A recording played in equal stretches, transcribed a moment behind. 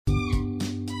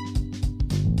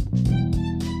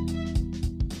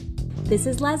This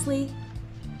is Leslie.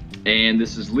 And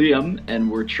this is Liam,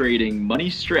 and we're trading money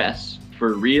stress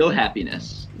for real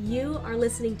happiness. You are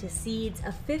listening to Seeds,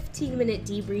 a 15-minute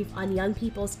debrief on young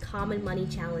people's common money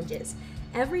challenges.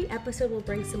 Every episode will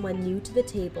bring someone new to the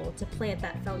table to plant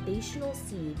that foundational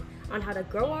seed on how to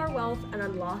grow our wealth and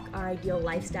unlock our ideal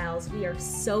lifestyles. We are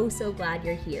so glad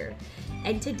you're here.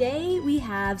 And today we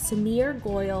have Samir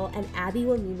Goyal and Abby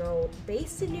Wamimo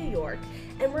based in New York,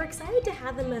 and we're excited to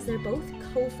have them as they're both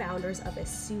co-founders of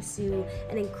Esusu,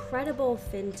 an incredible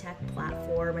fintech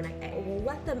platform, and I will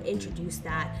let them introduce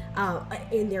that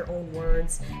in their own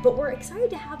words. But we're excited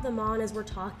to have them on as we're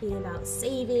talking about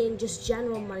saving, just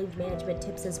general money management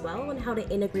tips as well, and how to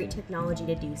integrate technology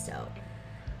to do so.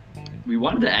 We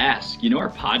wanted to ask, our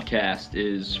podcast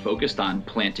is focused on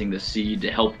planting the seed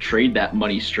to help trade that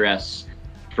money stress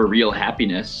for real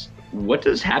happiness. What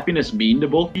does happiness mean to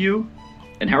both of you?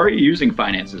 And how are you using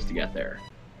finances to get there?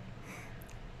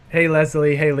 Hey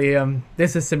Leslie, hey Liam.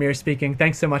 This is Samir speaking.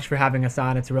 Thanks so much for having us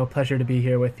on. It's a real pleasure to be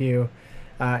here with you.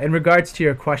 In regards to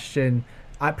your question,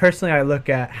 I look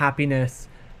at happiness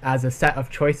as a set of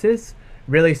choices,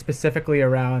 really specifically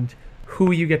around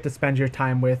who you get to spend your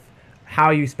time with, how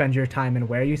you spend your time, and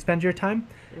where you spend your time.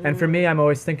 And for me, I'm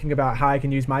always thinking about how I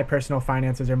can use my personal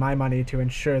finances or my money to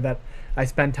ensure that I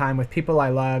spend time with people I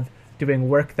love, doing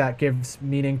work that gives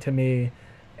meaning to me,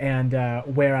 and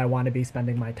where I want to be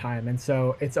spending my time. And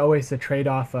so it's always a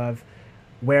trade-off of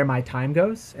where my time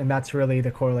goes, and that's really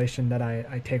the correlation that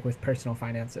I take with personal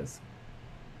finances.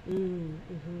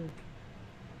 Mm-hmm.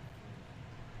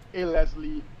 Hey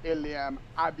Leslie, hey Liam,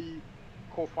 Abby,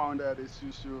 co-founder at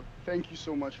Esusu. Thank you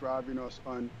so much for having us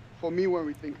on. For me, when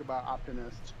we think about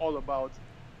happiness, it's all about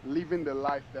living the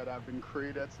life that I've been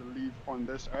created to live on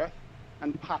this earth.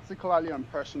 And particularly on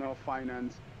personal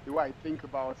finance, the way I think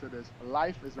about it is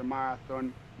life is a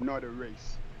marathon, not a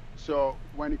race. So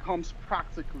when it comes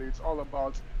practically, it's all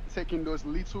about taking those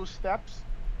little steps,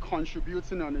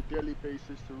 contributing on a daily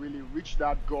basis to really reach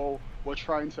that goal we're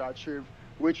trying to achieve,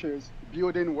 which is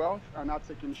building wealth and not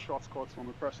taking shortcuts from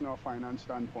a personal finance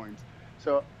standpoint.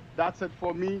 So that's it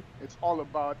for me. It's all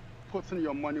about putting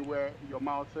your money where your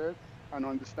mouth is and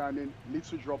understanding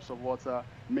little drops of water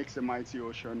makes a mighty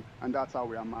ocean, and that's how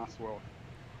we amass wealth.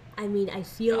 I mean, I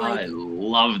feel like... I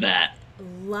love that.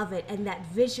 Love it. And that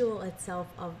visual itself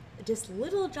of just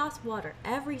little drops of water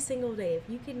every single day. If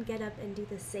you can get up and do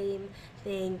the same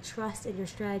thing, trust in your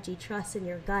strategy, trust in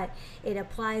your gut, it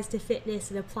applies to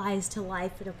fitness, it applies to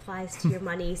life, it applies to your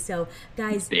money. So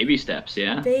guys, baby steps.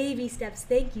 Baby steps.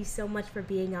 Thank you so much for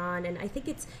being on. And I think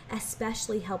it's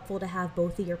especially helpful to have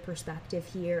both of your perspective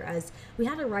here, as we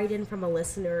had a write-in from a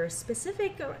listener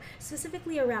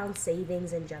specifically around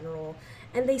savings in general.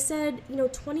 And they said,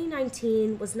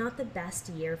 2019 was not the best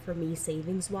year for me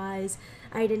savings-wise.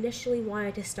 I had initially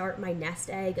wanted to start my nest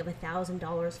egg of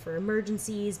 $1,000 for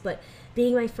emergencies, but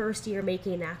being my first year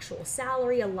making an actual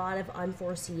salary, a lot of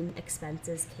unforeseen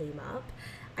expenses came up.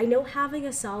 I know having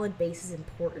a solid base is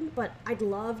important, but I'd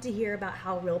love to hear about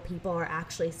how real people are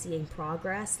actually seeing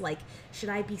progress. Like, should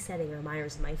I be setting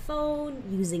reminders on my phone,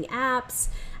 using apps?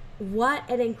 What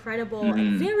an incredible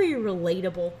and very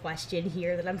relatable question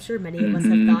here that I'm sure many of us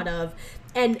have thought of.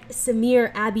 And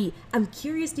Samir, Abby, I'm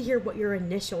curious to hear what your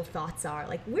initial thoughts are.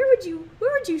 Like, where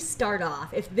would you start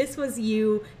off if this was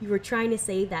you were trying to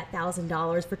save that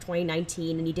 $1,000 for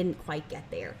 2019 and you didn't quite get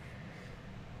there?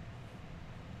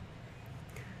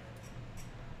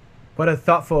 What a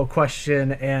thoughtful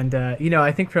question. And,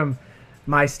 I think from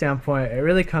my standpoint, it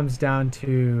really comes down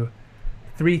to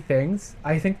three things.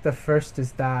 I think the first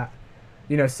is that,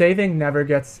 saving never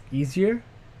gets easier,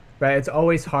 right? It's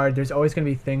always hard. There's always going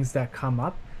to be things that come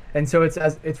up. And so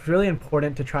it's really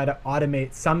important to try to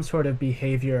automate some sort of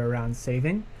behavior around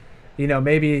saving.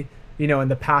 Maybe, in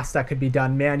the past that could be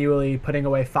done manually, putting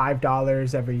away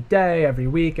 $5 every day, every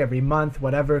week, every month,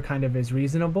 whatever kind of is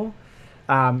reasonable.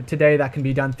 Today that can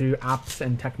be done through apps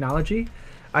and technology.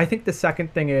 I think the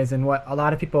second thing is, and what a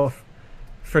lot of people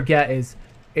forget is,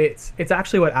 it's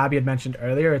actually what Abby had mentioned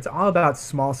earlier. It's all about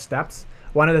small steps.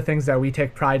 One of the things that we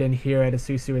take pride in here at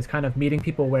Esusu is kind of meeting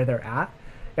people where they're at.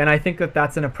 And I think that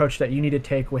that's an approach that you need to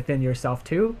take within yourself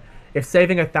too. If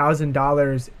saving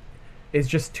 $1,000 is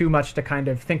just too much to kind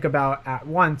of think about at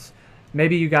once,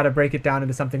 maybe you got to break it down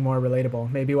into something more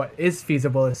relatable. Maybe what is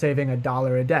feasible is saving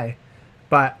 $1 a day.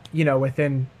 But,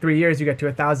 within 3 years, you get to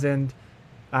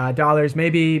 $1,000.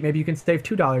 Maybe you can save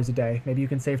 $2 a day. Maybe you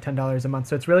can save $10 a month.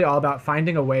 So it's really all about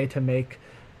finding a way to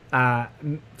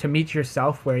meet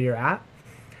yourself where you're at.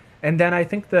 And then I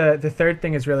think the third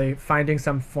thing is really finding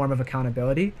some form of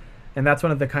accountability. And that's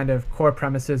one of the kind of core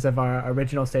premises of our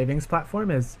original savings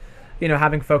platform is,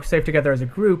 having folks save together as a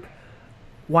group,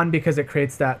 one, because it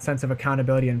creates that sense of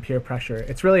accountability and peer pressure.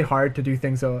 It's really hard to do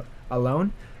things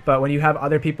alone, but when you have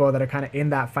other people that are kind of in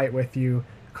that fight with you,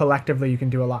 collectively you can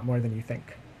do a lot more than you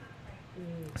think.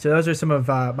 So those are some of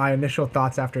my initial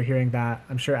thoughts after hearing that.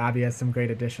 I'm sure Abby has some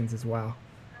great additions as well.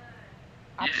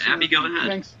 Yeah, Abby, go ahead.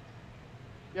 Thanks.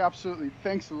 Yeah, absolutely.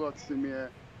 Thanks a lot, Samir.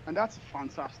 And that's a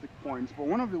fantastic point. But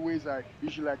one of the ways I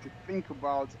usually like to think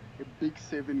about a big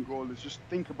saving goal is just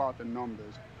think about the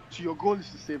numbers. So your goal is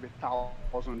to save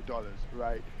 $1,000,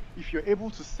 right? If you're able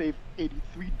to save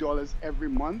 $83 every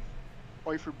month,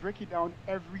 or if you break it down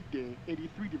every day,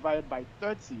 83 divided by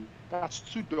 30, that's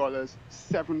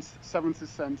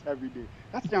 $2.70 every day.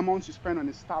 That's the amount you spend on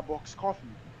a Starbucks coffee.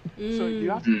 So you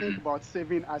have to think about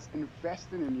saving as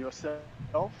investing in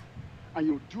yourself, and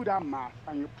you do that math,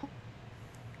 and you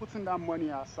putting that money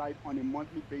aside on a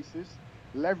monthly basis,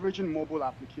 leveraging mobile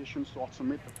applications to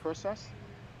automate the process,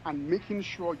 and making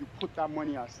sure you put that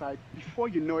money aside. Before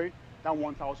you know it, that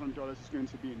 $1,000 is going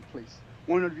to be in place.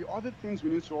 One of the other things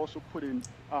we need to also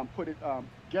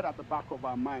get at the back of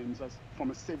our minds as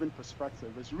from a saving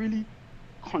perspective is really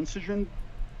considering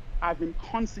having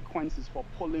consequences for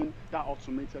pulling that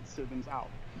automated savings out.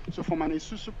 So from an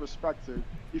Esusu perspective,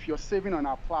 if you're saving on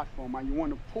our platform and you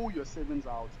want to pull your savings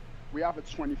out, we have a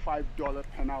 $25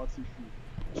 penalty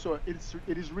fee. So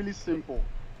it is really simple.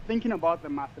 Thinking about the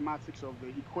mathematics of the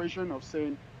equation of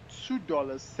saying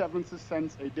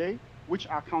 $2.70 a day, which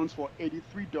accounts for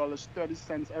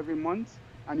 $83.30 every month.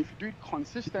 And if you do it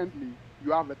consistently,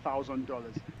 you have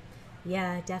 $1,000.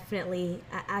 Yeah, definitely.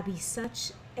 Abby,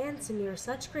 and Samir,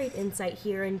 such great insight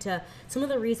here into some of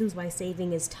the reasons why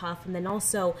saving is tough, and then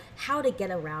also how to get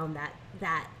around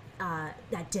that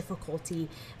difficulty.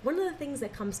 One of the things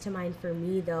that comes to mind for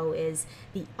me, though, is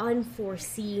the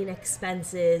unforeseen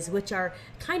expenses, which are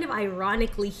kind of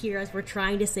ironically here as we're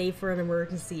trying to save for an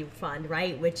emergency fund,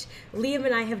 right? Which Liam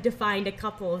and I have defined a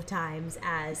couple of times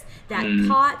as that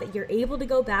pot that you're able to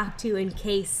go back to in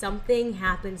case something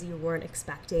happens you weren't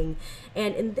expecting.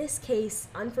 And in this case,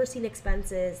 unforeseen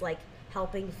expenses like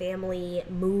helping family,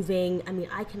 moving. I mean,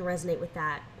 I can resonate with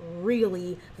that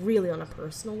really, really on a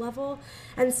personal level.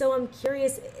 And so I'm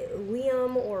curious,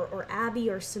 Liam or Abby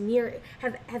or Samir,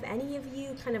 have any of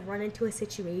you kind of run into a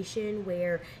situation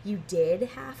where you did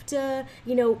have to,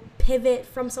 pivot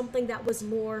from something that was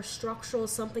more structural,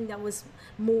 something that was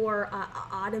more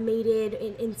automated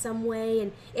in some way?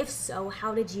 And if so,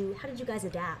 how did you guys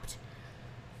adapt?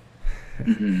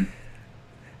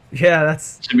 Yeah,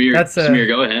 Samir,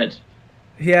 go ahead.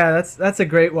 Yeah, that's a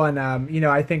great one.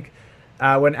 I think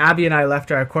when Abby and I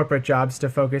left our corporate jobs to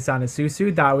focus on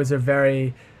Esusu, that was a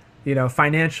very,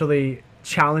 financially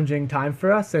challenging time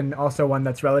for us, and also one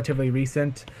that's relatively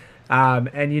recent.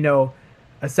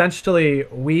 Essentially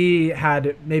we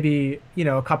had maybe,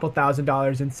 a couple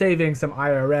 $1,000s in savings, some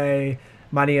IRA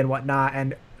money and whatnot.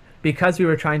 And because we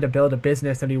were trying to build a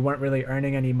business and we weren't really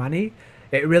earning any money,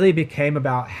 it really became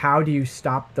about how do you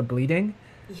stop the bleeding?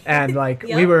 And Yep.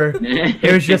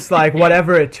 it was just like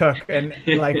whatever it took. And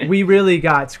we really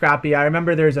got scrappy. I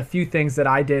remember there's a few things that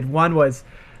I did. One was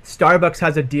Starbucks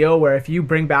has a deal where if you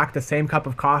bring back the same cup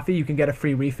of coffee, you can get a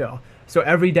free refill. So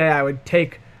every day I would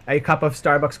take a cup of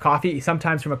Starbucks coffee,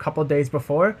 sometimes from a couple days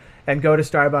before, and go to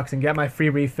Starbucks and get my free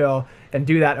refill and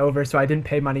do that over. So I didn't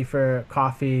pay money for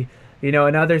coffee.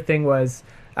 Another thing was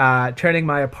turning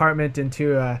my apartment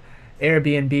into a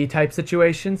Airbnb type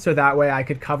situation, so that way I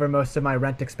could cover most of my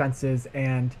rent expenses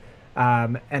and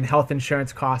health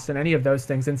insurance costs and any of those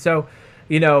things. And so,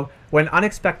 when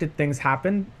unexpected things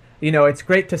happen, it's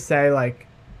great to say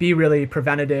be really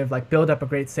preventative, build up a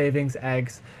great savings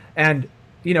eggs. And,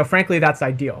 frankly, that's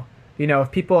ideal.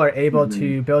 If people are able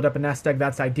to build up a nest egg,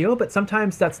 that's ideal, but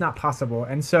sometimes that's not possible.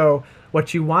 And so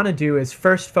what you want to do is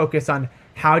first focus on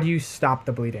how do you stop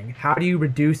the bleeding? How do you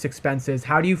reduce expenses?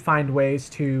 How do you find ways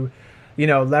to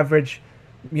leverage,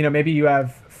 maybe you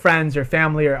have friends or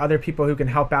family or other people who can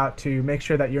help out to make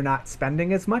sure that you're not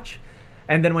spending as much.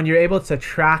 And then when you're able to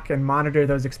track and monitor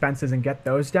those expenses and get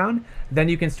those down, then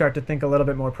you can start to think a little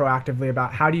bit more proactively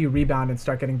about how do you rebound and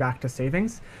start getting back to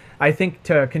savings. I think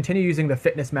to continue using the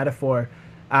fitness metaphor,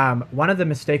 one of the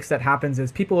mistakes that happens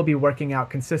is people will be working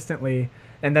out consistently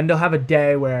and then they'll have a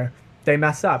day where they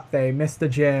mess up, they miss the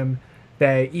gym,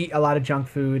 they eat a lot of junk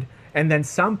food. And then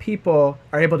some people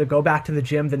are able to go back to the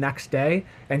gym the next day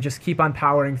and just keep on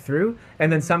powering through. And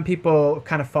then some people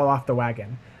kind of fall off the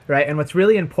wagon, right? And what's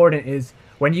really important is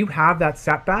when you have that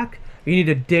setback, you need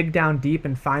to dig down deep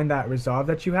and find that resolve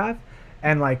that you have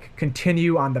and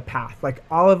continue on the path.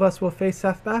 All of us will face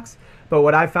setbacks, But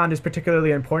what I found is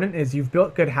particularly important is you've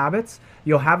built good habits,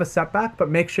 you'll have a setback, but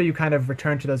make sure you kind of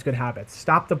return to those good habits.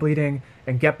 Stop the bleeding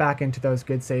and get back into those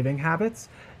good saving habits.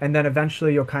 And then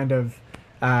eventually you'll kind of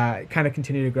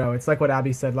continue to grow. It's like what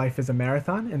Abby said, life is a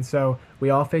marathon. And so we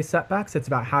all face setbacks. It's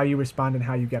about how you respond and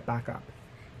how you get back up.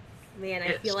 Man,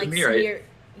 I feel like Samir,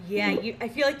 I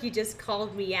feel like you just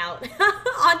called me out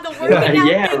on the working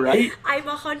out thing. Right? I'm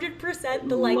 100%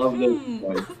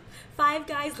 the 5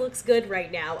 Guys looks good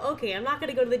right now. Okay, I'm not going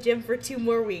to go to the gym for 2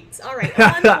 more weeks. All right,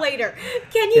 a month later.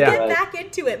 Can you get back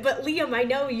into it? But Liam, I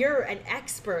know you're an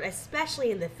expert,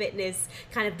 especially in the fitness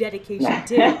kind of dedication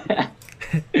too.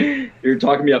 You're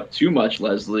talking me up too much,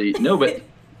 Leslie. No, but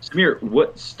Samir,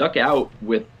 what stuck out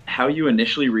with how you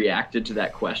initially reacted to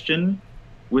that question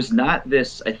was not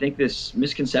this, I think this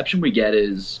misconception we get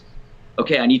is,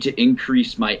 okay, I need to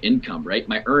increase my income, right?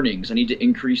 My earnings, I need to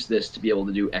increase this to be able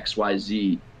to do X, Y,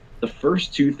 Z. The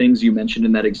first 2 things you mentioned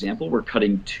in that example were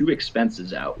cutting 2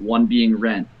 expenses out, one being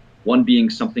rent, one being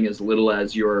something as little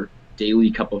as your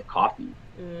daily cup of coffee,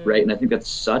 right? And I think that's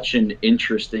such an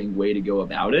interesting way to go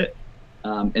about it.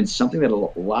 And something that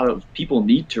a lot of people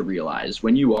need to realize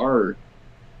when you are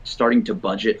starting to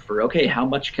budget for, okay, how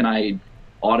much can I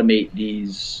automate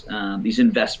these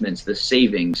investments, the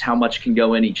savings, how much can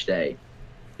go in each day?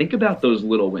 Think about those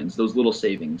little wins, those little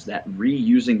savings, that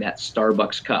reusing that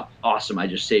Starbucks cup. Awesome, I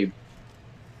just saved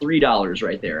 $3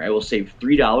 right there. I will save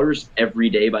 $3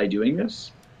 every day by doing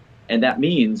this. And that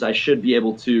means I should be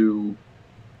able to,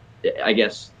 I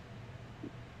guess,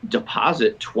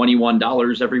 deposit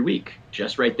 $21 every week,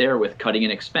 just right there with cutting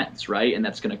an expense, right? And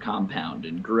that's going to compound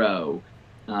and grow.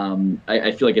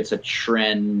 I feel like it's a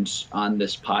trend on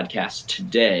this podcast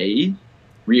today,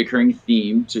 reoccurring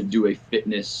theme to do a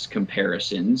fitness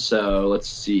comparison. So let's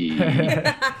see.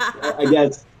 I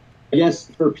guess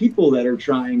for people that are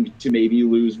trying to maybe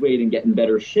lose weight and get in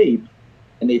better shape,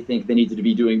 and they think they need to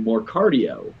be doing more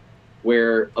cardio,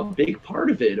 where a big part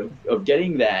of it, of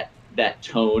getting that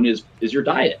tone is your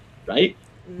diet, right?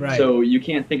 Right. So you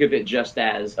can't think of it just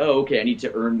as, oh, okay, I need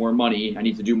to earn more money, I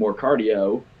need to do more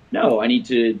cardio. No, I need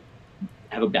to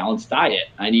have a balanced diet.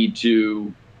 I need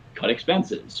to cut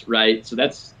expenses, right? So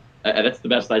that's the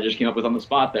best I just came up with on the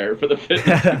spot there for the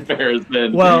fitness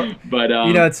comparison. Well, but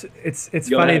it's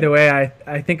funny ahead. the way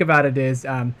I think about it is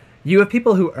you have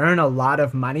people who earn a lot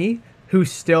of money who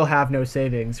still have no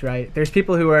savings, right? There's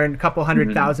people who earn a couple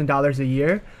 $100,000 a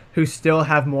year who still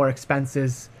have more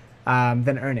expenses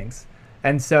than earnings.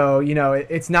 And so,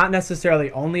 it's not necessarily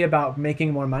only about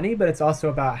making more money, but it's also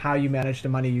about how you manage the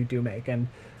money you do make. And,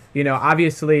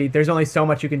 obviously there's only so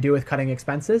much you can do with cutting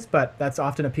expenses, but that's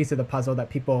often a piece of the puzzle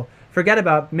that people forget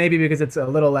about, maybe because it's a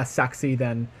little less sexy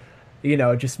than,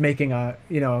 just making a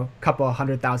couple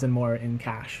 100,000 more in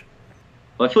cash.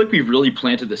 Well, I feel like we've really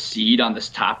planted the seed on this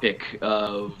topic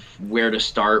of where to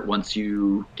start once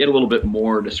you get a little bit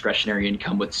more discretionary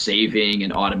income with saving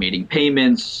and automating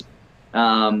payments.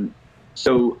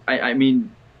 So, I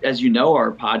mean, as you know,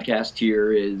 our podcast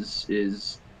here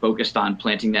is focused on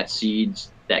planting that seeds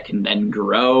that can then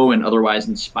grow and otherwise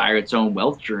inspire its own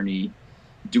wealth journey.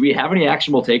 Do we have any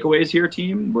actionable takeaways here,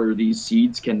 team, where these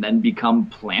seeds can then become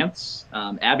plants?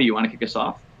 Abby, you want to kick us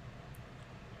off?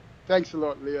 Thanks a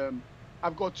lot, Liam.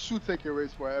 I've got 2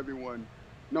 takeaways for everyone.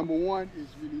 Number 1 is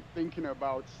really thinking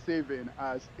about saving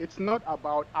as it's not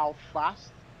about how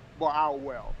fast, but how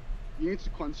well. You need to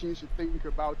continue to think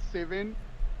about saving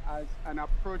as an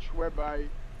approach whereby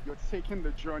you're taking the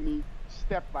journey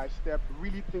step by step,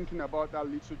 really thinking about that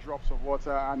little drops of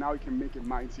water and how you can make a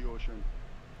mighty ocean.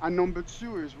 And number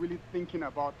 2 is really thinking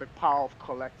about the power of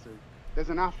collective. There's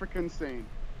an African saying,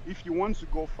 if you want to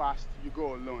go fast, you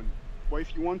go alone. But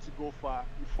if you want to go far,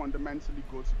 you fundamentally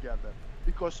go together.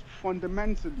 Because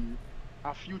fundamentally,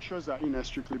 our futures are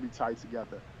inextricably tied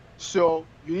together. So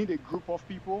you need a group of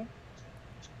people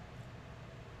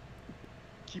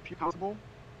keep you accountable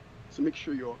to make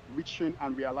sure you're reaching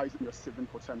and realizing your saving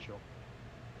potential.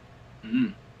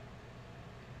 Mm.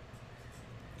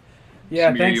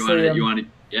 Yeah, Samir, thanks, Liam.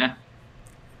 Yeah.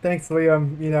 Thanks,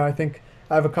 Liam. I think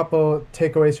I have a couple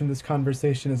takeaways from this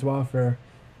conversation as well for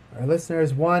our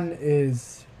listeners. One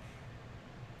is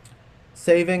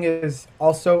saving is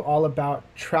also all about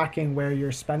tracking where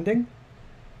you're spending.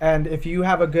 And if you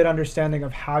have a good understanding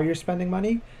of how you're spending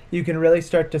money, you can really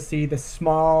start to see the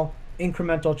small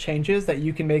incremental changes that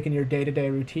you can make in your day-to-day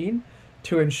routine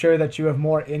to ensure that you have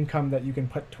more income that you can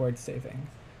put towards saving.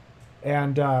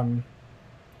 And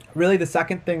really the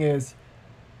second thing is,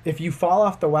 if you fall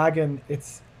off the wagon,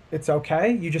 it's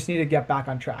okay. You just need to get back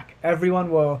on track. Everyone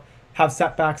will have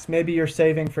setbacks. Maybe you're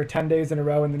saving for 10 days in a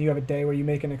row and then you have a day where you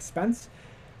make an expense.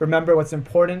 remember what's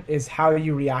important is how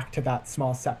you react to that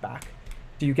small setback.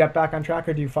 Do you get back on track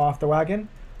or do you fall off the wagon?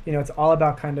 You know, it's all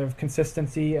about kind of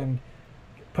consistency and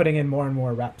putting in more and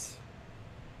more reps.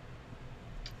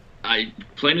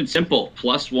 Plain and simple,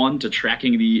 +1 to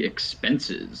tracking the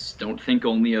expenses. Don't think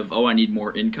only of, oh, I need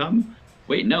more income.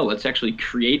 Wait, no, let's actually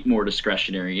create more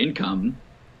discretionary income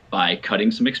by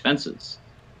cutting some expenses.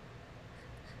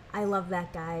 I love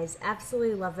that, guys.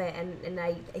 Absolutely love it. And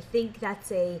I think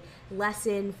that's a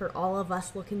lesson for all of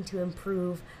us looking to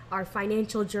improve our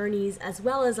financial journeys as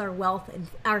well as our wealth and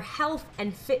our health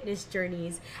and fitness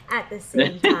journeys at the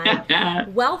same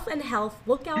time. Wealth and health.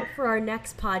 Look out for our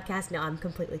next podcast. No, I'm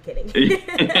completely kidding.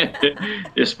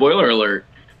 Yeah, spoiler alert.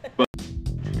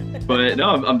 But no,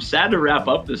 I'm sad to wrap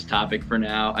up this topic for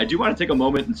now. I do want to take a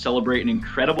moment and celebrate an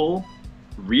incredible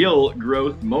real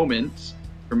growth moment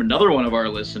from another one of our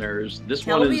listeners. This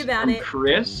one is from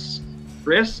Chris.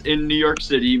 Chris in New York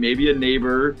City, maybe a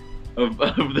neighbor of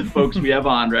the folks we have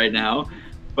on right now.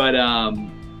 But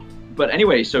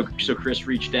anyway, so Chris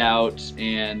reached out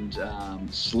and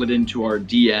slid into our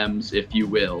DMs, if you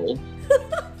will.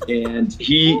 And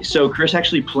Chris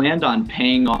actually planned on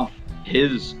paying off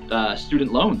his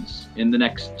student loans in the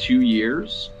next 2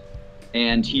 years.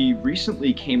 And he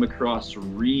recently came across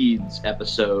Reed's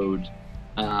episode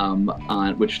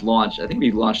which launched, I think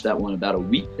we launched that one about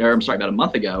a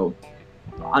month ago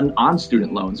on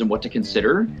student loans and what to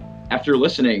consider. After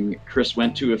listening, Chris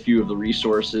went to a few of the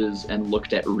resources and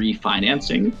looked at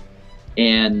refinancing,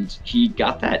 and he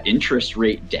got that interest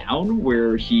rate down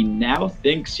where he now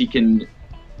thinks he can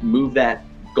move that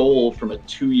goal from a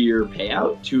 2-year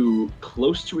payout to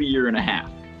close to 1.5 years.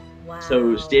 Wow.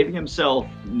 So saving himself,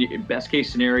 best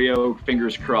case scenario,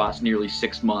 fingers crossed, nearly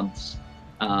 6 months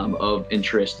of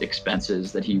interest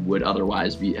expenses that he would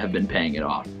otherwise have been paying it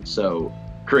off. So,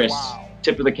 Chris,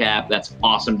 tip of the cap. That's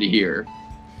awesome to hear.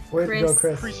 Way to go,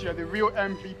 Chris. Chris, you're the real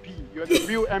MVP. You're the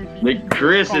real MVP.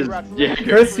 Chris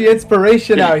the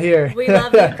inspiration out here. We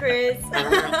love you, Chris.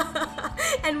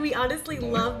 And we honestly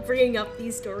love bringing up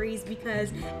these stories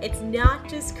because it's not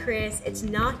just Chris, it's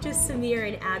not just Samir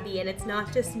and Abby, and it's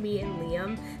not just me and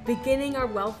Liam beginning our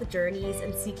wealth journeys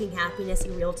and seeking happiness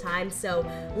in real time. So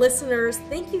listeners,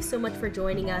 thank you so much for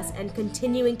joining us and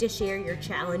continuing to share your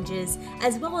challenges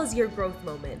as well as your growth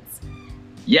moments.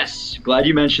 Yes, glad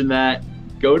you mentioned that.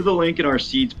 Go to the link in our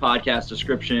Seeds podcast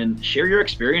description. Share your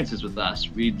experiences with us.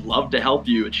 We'd love to help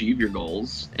you achieve your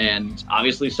goals and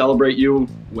obviously celebrate you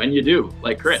when you do,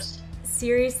 like Chris.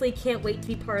 Seriously, can't wait to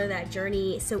be part of that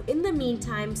journey. So in the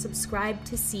meantime, subscribe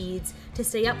to Seeds to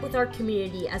stay up with our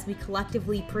community as we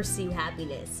collectively pursue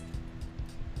happiness.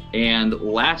 And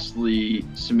lastly,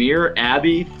 Samir,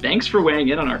 Abby, thanks for weighing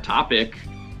in on our topic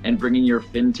and bringing your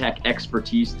fintech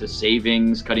expertise to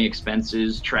savings, cutting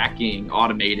expenses, tracking,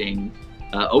 automating.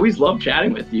 Always love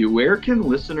chatting with you. Where can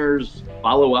listeners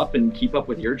follow up and keep up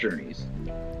with your journeys?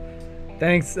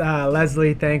 Thanks,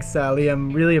 Leslie. Thanks,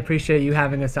 Liam. Really appreciate you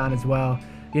having us on as well.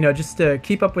 You know, just to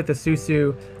keep up with the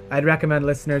Susu, I'd recommend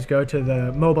listeners go to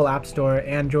the mobile app store,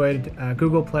 Android,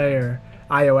 Google Play, or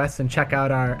iOS, and check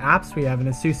out our apps. We have an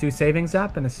Isuzu savings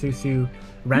app and a Susu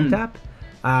rent app.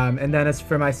 And then as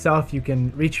for myself, you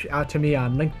can reach out to me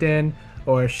on LinkedIn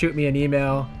or shoot me an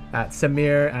email at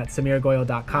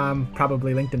samir@samirgoyal.com,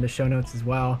 probably linked in the show notes as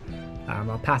well.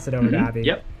 I'll pass it over to Abby.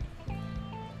 Yep.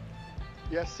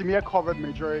 Yes, Samir covered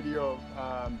majority of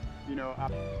our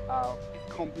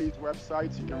company's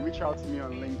websites. You can reach out to me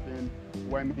on LinkedIn,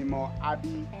 Wemimo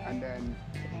Abby, and then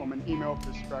from an email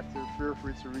perspective, feel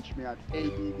free to reach me at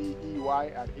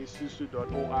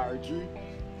abbey@isusu.org.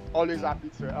 Always happy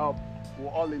to help. We're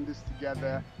all in this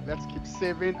together. Let's keep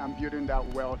saving and building that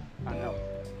wealth and health.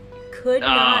 Could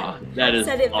not have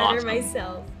said it awesome. better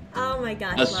myself. Oh my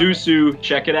gosh. Isuzu,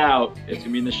 check it out. It's going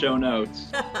to be in the show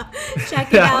notes.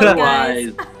 Check it out,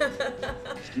 guys.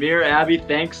 Samir, Abby,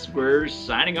 thanks. We're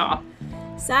signing off.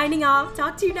 Signing off.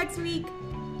 Talk to you next week.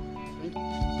 Thank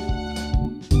you.